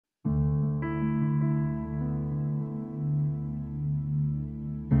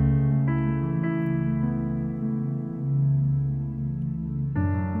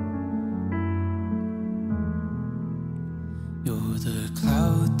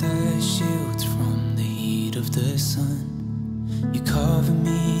of the sun. You cover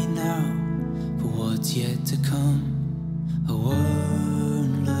me now for what's yet to come. I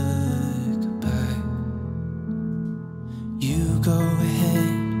won't look back. You go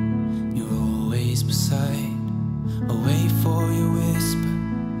ahead, you're always beside. I'll wait for your whisper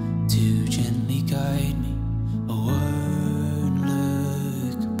to gently guide me. I won't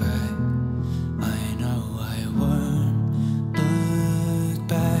look back. I know I won't look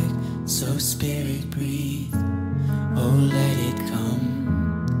back. So Spirit, breathe, oh let it come.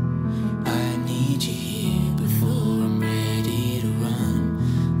 I need you here before I'm ready to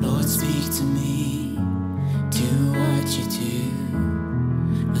run. Lord, speak to me, do what you do.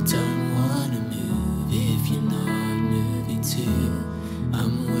 I don't wanna move if you're not moving too.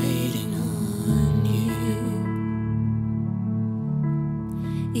 I'm waiting on you.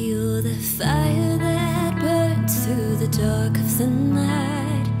 You're the fire that burns through the dark of the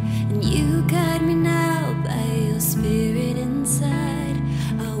night, and you guide me now by your spirit inside.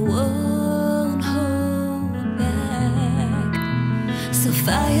 I won't hold back. So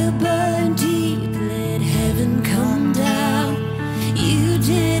fire burn deep, let heaven come down. You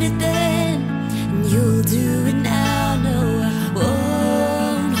did it then, and you'll do it now. No, I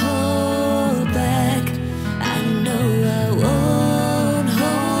won't hold back. I know I won't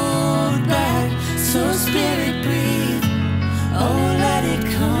hold back. So Spirit, breathe, oh let it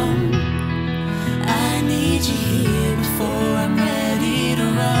come. I need you here before I'm ready to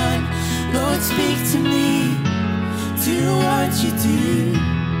run. Lord, speak to me, do what you do.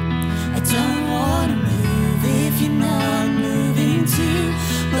 I don't wanna move if you're not moving too.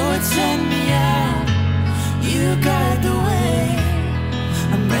 Lord, send me out, you guide the way.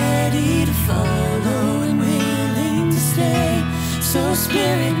 I'm ready to follow and willing to stay. So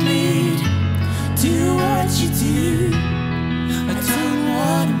Spirit, lead, do what you do. I don't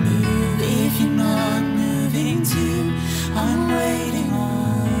wanna move if you're not moving too. I'm waiting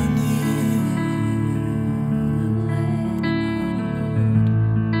on you.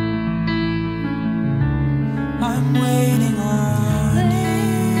 I'm waiting on you.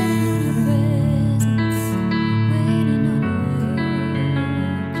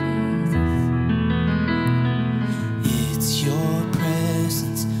 It's your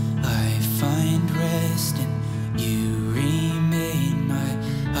presence I find rest in. You remain my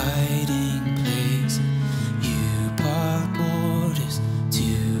hiding place. You part waters to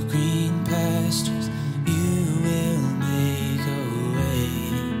green pastures. You will make a way.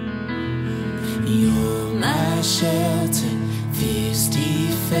 You're my shelter, fierce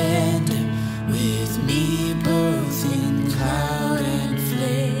defender, with me both in cloud and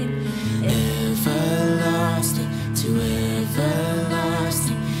flame. Everlasting to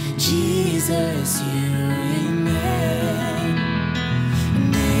everlasting, Jesus, you remain.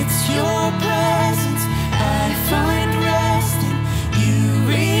 And it's your presence I find rest in. You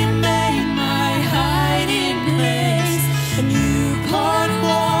remain my hiding place. And you part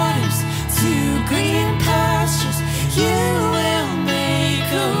waters to green pastures. You will make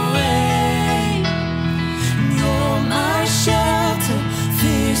a way. And you're my shelter,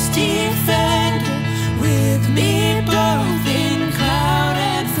 fierce defender, with me both in cloud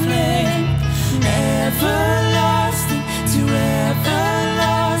and flame. Everlasting to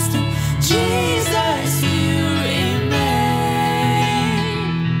everlasting, Jesus, you remain.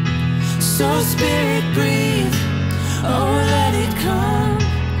 So Spirit, breathe, oh let it come.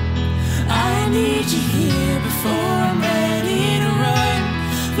 I need you here before I'm ready to run.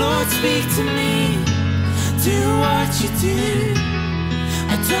 Lord, speak to me, do what you do.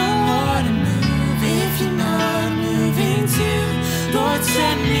 I don't wanna move if you're not moving too. Lord,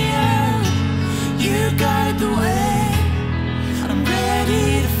 send me out, you guide the way. I'm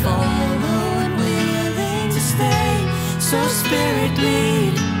ready to follow and willing to stay. So Spirit,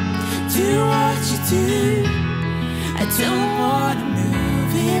 lead, do what you do. I don't wanna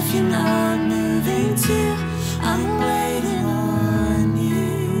move if you're not moving too. I'm waiting on you.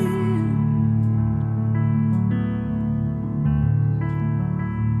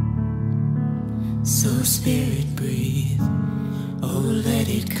 So Spirit, breathe, oh let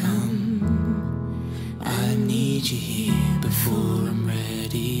it come. I need you here before I'm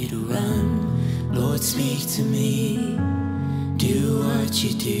ready to run. Lord, speak to me, do what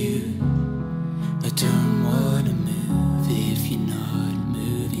you do. I don't wanna move if you're